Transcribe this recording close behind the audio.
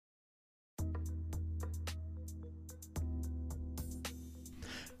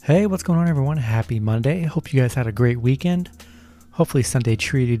Hey, what's going on, everyone? Happy Monday. Hope you guys had a great weekend. Hopefully Sunday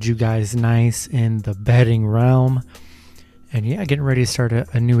treated you guys nice in the betting realm. And yeah, getting ready to start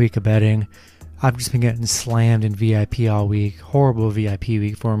a new week of betting. I've just been getting slammed in VIP all week. Horrible VIP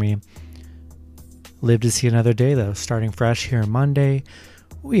week for me. Live to see another day though. Starting fresh here Monday.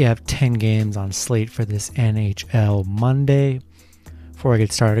 We have 10 games on slate for this NHL Monday. Before I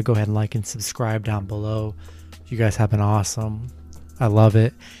get started, go ahead and like and subscribe down below. You guys have been awesome. I love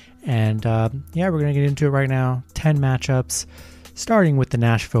it. And yeah, we're going to get into it right now. 10 matchups, starting with the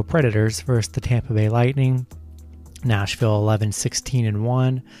Nashville Predators versus the Tampa Bay Lightning. Nashville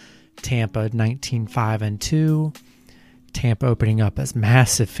 11-16-1. Tampa 19-5-2. Tampa opening up as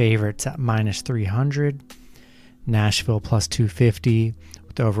massive favorites at -300. Nashville plus 250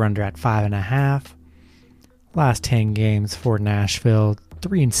 with the over-under at 5.5. Last 10 games for Nashville,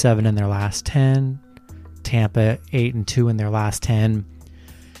 3-7 in their last 10. Tampa 8-2 in their last 10.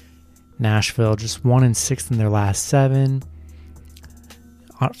 Nashville just 1-6 in their last 7.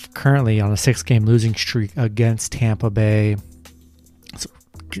 Currently on a 6-game losing streak against Tampa Bay. So,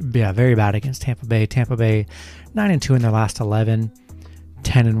 yeah, very bad against Tampa Bay. Tampa Bay 9-2 in their last 11.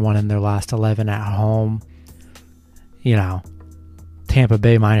 10-1 in their last 11 at home. You know, Tampa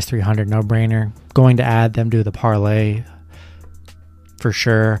Bay -300, no brainer. Going to add them to the parlay for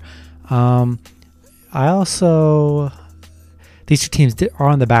sure. These two teams are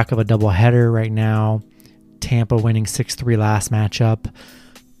on the back of a doubleheader right now. Tampa winning 6-3 last matchup.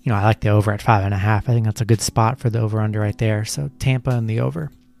 You know, I like the over at 5.5. I think that's a good spot for the over-under right there. So Tampa and the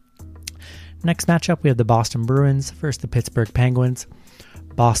over. Next matchup, we have the Boston Bruins versus the Pittsburgh Penguins.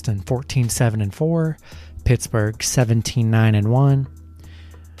 Boston 14-7-4. Pittsburgh 17-9-1.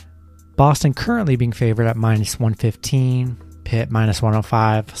 Boston currently being favored at -115. Pitt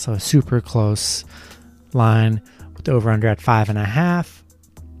 -105. So a super close line. The over-under at 5.5.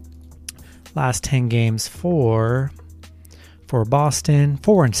 Last 10 games for Boston,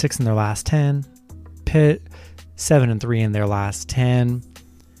 4-6 in their last 10. Pitt 7-3 in their last 10.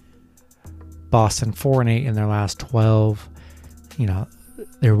 Boston 4-8 in their last 12. You know,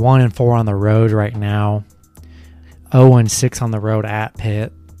 they're 1-4 on the road right now. 0-6 on the road at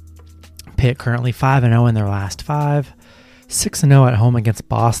Pitt. Pitt currently 5-0 in their last 5. 6-0 at home against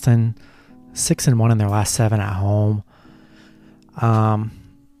Boston. 6-1 in their last 7 at home. I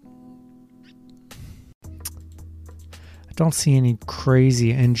don't see any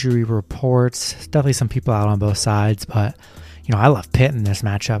crazy injury reports. Definitely some people out on both sides, but you know, I love Pitt in this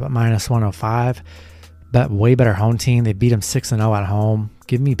matchup at -105. Bet way better home team. They beat them 6-0 at home.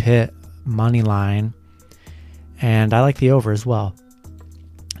 Give me Pitt money line, and I like the over as well.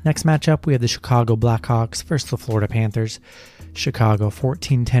 Next matchup, we have the Chicago Blackhawks versus the Florida Panthers. Chicago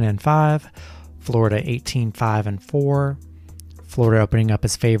 14-10-5. Florida 18-5-4. Florida opening up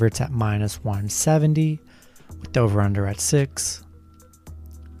as favorites at -170 with the over-under at 6.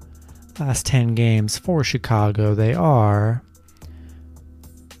 Last 10 games for Chicago, they are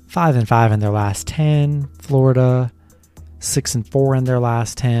 5-5 in their last 10. Florida 6-4 in their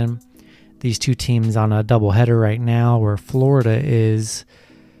last 10. These two teams on a doubleheader right now, where Florida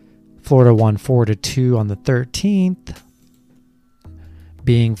won 4-2 on the 13th.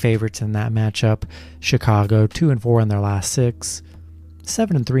 Being favorites in that matchup. Chicago 2-4 in their last 6.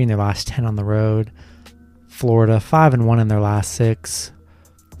 7-3 in their last 10 on the road. Florida 5-1 in their last 6.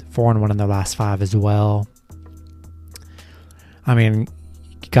 4-1 in their last 5 as well. I mean,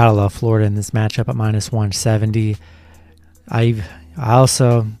 you gotta love Florida in this matchup at -170. I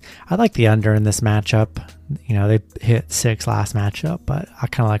like the under in this matchup. You know, they hit 6 last matchup, but I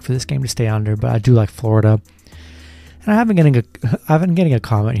kind of like for this game to stay under, but I do like Florida. And I've been getting a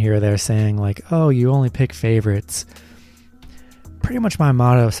comment here or there saying like, oh, you only pick favorites. Pretty much my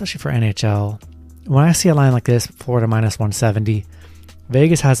motto, especially for NHL. When I see a line like this, Florida -170,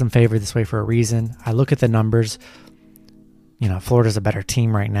 Vegas has them favored this way for a reason. I look at the numbers. You know, Florida's a better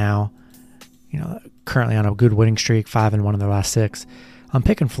team right now. You know, currently on a good winning streak, 5-1 in their last 6. I'm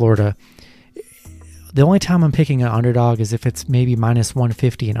picking Florida. The only time I'm picking an underdog is if it's maybe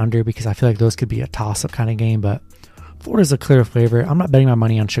 -150 and under, because I feel like those could be a toss-up kind of game, but Florida's a clear favorite. I'm not betting my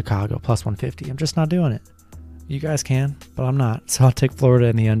money on Chicago plus 150. I'm just not doing it. You guys can, but I'm not. So I'll take Florida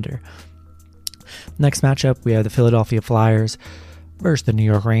in the under. Next matchup, we have the Philadelphia Flyers versus the New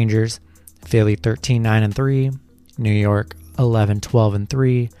York Rangers. Philly 13-9-3. New York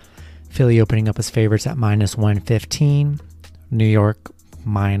 11-12-3. Philly opening up as favorites at -115. New York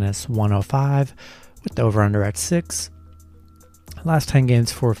 -105 with the over-under at 6. Last 10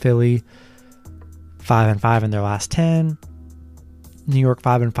 games for Philly, 5-5 in their last 10. New York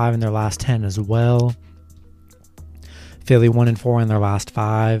 5-5 in their last 10 as well. Philly 1-4 in their last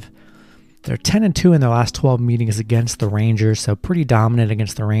 5. They're 10-2 in their last 12 meetings against the Rangers, so pretty dominant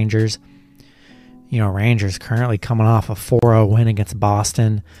against the Rangers. Rangers currently coming off a 4-0 win against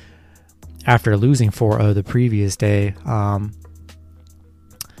Boston after losing 4-0 the previous day.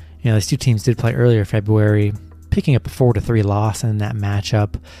 These two teams did play earlier February, picking up a 4-3 loss in that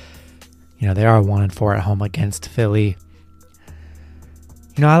matchup. They are 1-4 at home against Philly.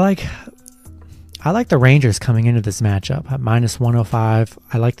 I like the Rangers coming into this matchup at -105.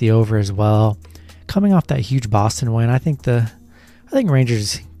 I like the over as well. Coming off that huge Boston win, I think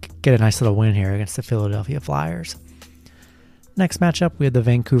Rangers get a nice little win here against the Philadelphia Flyers. Next matchup, we have the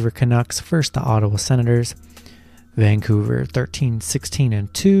Vancouver Canucks versus the Ottawa Senators. Vancouver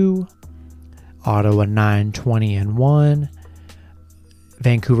 13-16-2. Ottawa 9-20-1.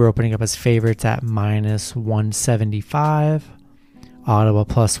 Vancouver opening up as favorites at -175. Ottawa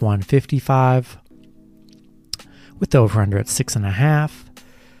 +155. With the over-under at 6.5.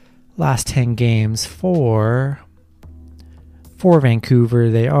 Last 10 games for Vancouver,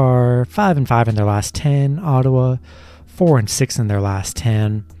 they are 5-5 in their last 10. Ottawa 4-6 in their last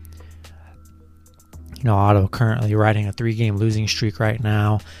 10. Ottawa currently riding a 3-game losing streak right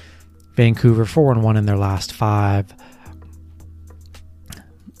now. Vancouver 4-1 in their last 5.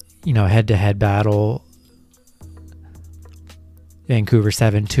 Head-to-head battle. Vancouver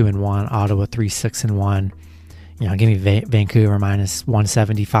 7-2-1. Ottawa 3-6-1. Give me Vancouver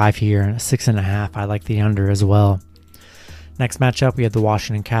 -175 here and a 6.5. I like the under as well. Next matchup, we have the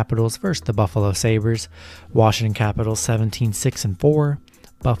Washington Capitals versus the Buffalo Sabres. Washington Capitals 17-6-4.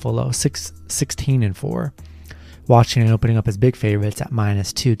 Buffalo 16-4. Washington opening up as big favorites at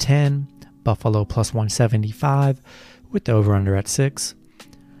 -210. Buffalo +175 with the over-under at 6.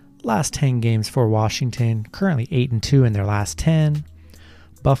 Last 10 games for Washington, currently 8-2 in their last 10.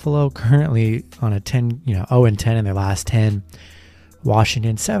 Buffalo currently on a 0-10 in their last 10.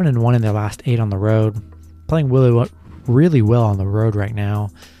 Washington 7-1 in their last 8 on the road, playing really well on the road right now.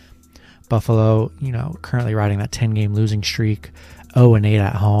 Buffalo, currently riding that 10-game losing streak, 0-8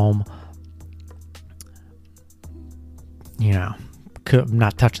 at home. I'm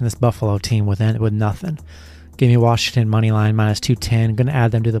not touching this Buffalo team with nothing. Give me Washington money line -210. Going to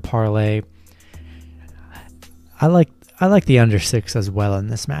add them to the parlay. I like the under 6 as well in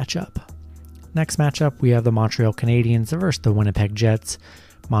this matchup. Next matchup, we have the Montreal Canadiens versus the Winnipeg Jets.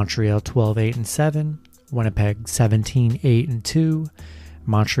 Montreal 12-8-7. Winnipeg 17-8-2.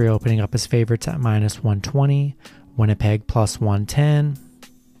 Montreal opening up as favorites at -120. Winnipeg +110.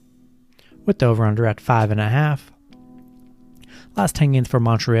 With the over-under at 5.5. Last 10 games for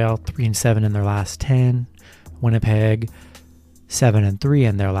Montreal, 3-7 in their last 10. Winnipeg 7-3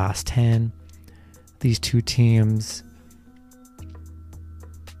 in their last 10. These two teams,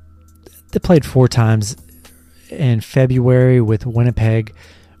 they played 4 times in February, with Winnipeg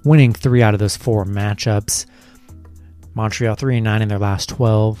winning 3 out of those 4 matchups. Montreal 3-9 in their last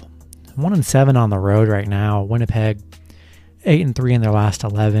 12. 1-7 on the road right now. Winnipeg 8-3 in their last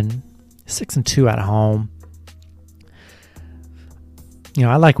 11. 6-2 at home.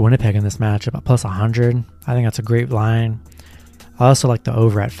 I like Winnipeg in this matchup at +100. I think that's a great line. I also like the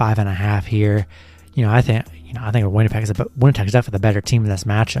over at 5.5 here. I think Winnipeg's definitely the better team in this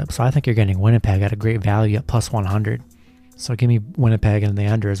matchup. So I think you're getting Winnipeg at a great value at +100. So give me Winnipeg and the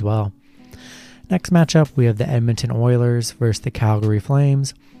under as well. Next matchup, we have the Edmonton Oilers versus the Calgary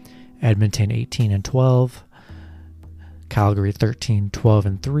Flames. Edmonton 18-12. Calgary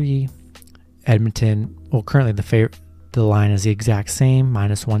 13-12-3. Edmonton, currently the line is the exact same,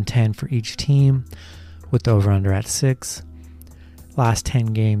 -110 for each team, with the over-under at 6. Last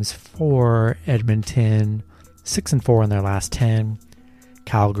 10 games for Edmonton, 6-4 in their last 10.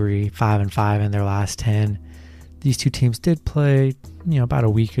 Calgary 5-5 in their last 10. These two teams did play, about a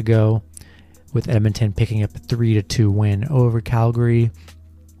week ago, with Edmonton picking up a 3-2 win over Calgary.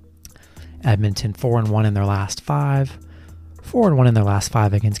 Edmonton 4-1 in their last 5. 4-1 in their last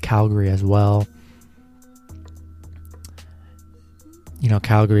 5 against Calgary as well.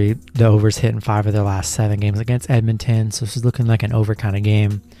 Calgary, the over's hit in 5 of their last 7 games against Edmonton, so this is looking like an over kind of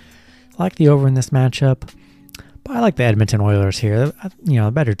game. I like the over in this matchup, but I like the Edmonton Oilers here.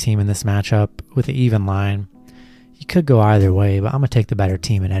 The better team in this matchup with an even line. You could go either way, but I'm going to take the better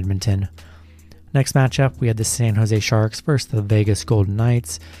team in Edmonton. Next matchup, we had the San Jose Sharks versus the Vegas Golden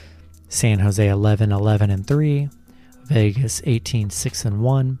Knights. San Jose 11-11-3. Vegas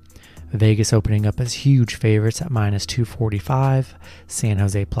 18-6-1. Vegas opening up as huge favorites at -245. San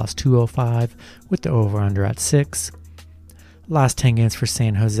Jose +205 with the over-under at 6. Last 10 games for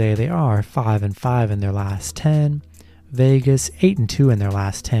San Jose, they are 5-5 in their last 10. Vegas 8-2 in their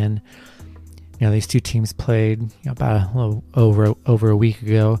last 10. These two teams played about a little over a week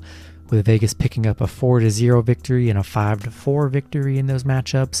ago, with Vegas picking up a 4-0 victory and a 5-4 victory in those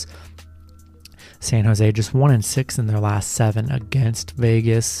matchups. San Jose just 1-6 in their last 7 against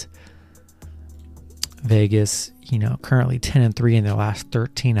Vegas. Vegas, currently 10-3 in their last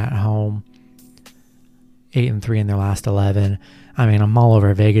 13 at home, 8-3 in their last 11. I mean, I'm all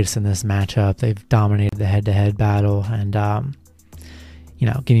over Vegas in this matchup. They've dominated the head-to-head battle, and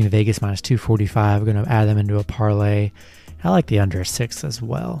give me Vegas minus 245. We're going to add them into a parlay. I like the under 6 as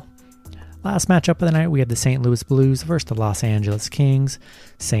well. Last matchup of the night, we have the St. Louis Blues versus the Los Angeles Kings.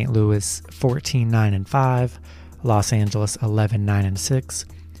 St. Louis 14-9-5, Los Angeles 11-9-6.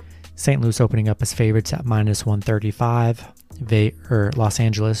 St. Louis opening up as favorites at minus 135. Los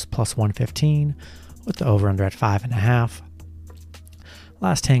Angeles plus 115, with the over-under at 5.5.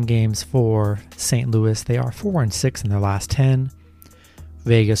 Last 10 games for St. Louis, they are 4-6 in their last 10.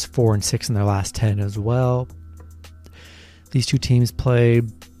 Vegas 4-6 in their last 10 as well. These two teams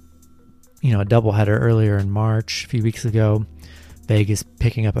played, a doubleheader earlier in March, a few weeks ago. Vegas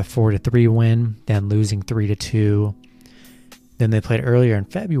picking up a 4-3 win, then losing 3-2. Then they played earlier in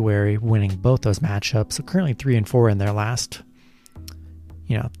February, winning both those matchups. So currently 3-4 in their last,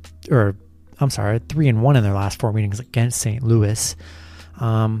 3-1 in their last 4 meetings against St. Louis.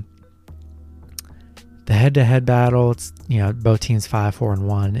 The head-to-head battle, it's, both teams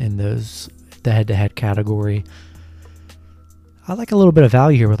 5-4-1 in the head-to-head category. I like a little bit of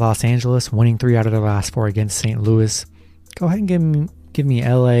value here with Los Angeles winning 3 out of their last 4 against St. Louis. Go ahead and give me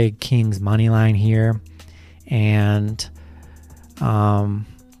LA Kings money line here, and we're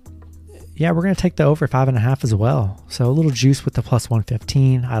going to take the over 5.5 as well. So a little juice with the plus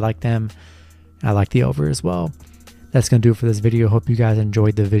 115. I like them. I like the over as well. That's going to do it for this video. Hope you guys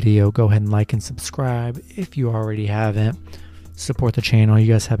enjoyed the video. Go ahead and like and subscribe if you already haven't. Support the channel.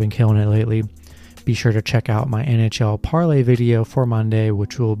 You guys have been killing it lately. Be sure to check out my NHL parlay video for Monday,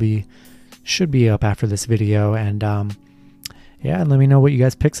 which should be up after this video. And and let me know what you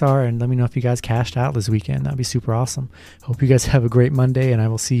guys' picks are, and let me know if you guys cashed out this weekend. That'd be super awesome. Hope you guys have a great Monday, and I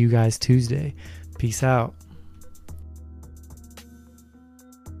will see you guys Tuesday. Peace out.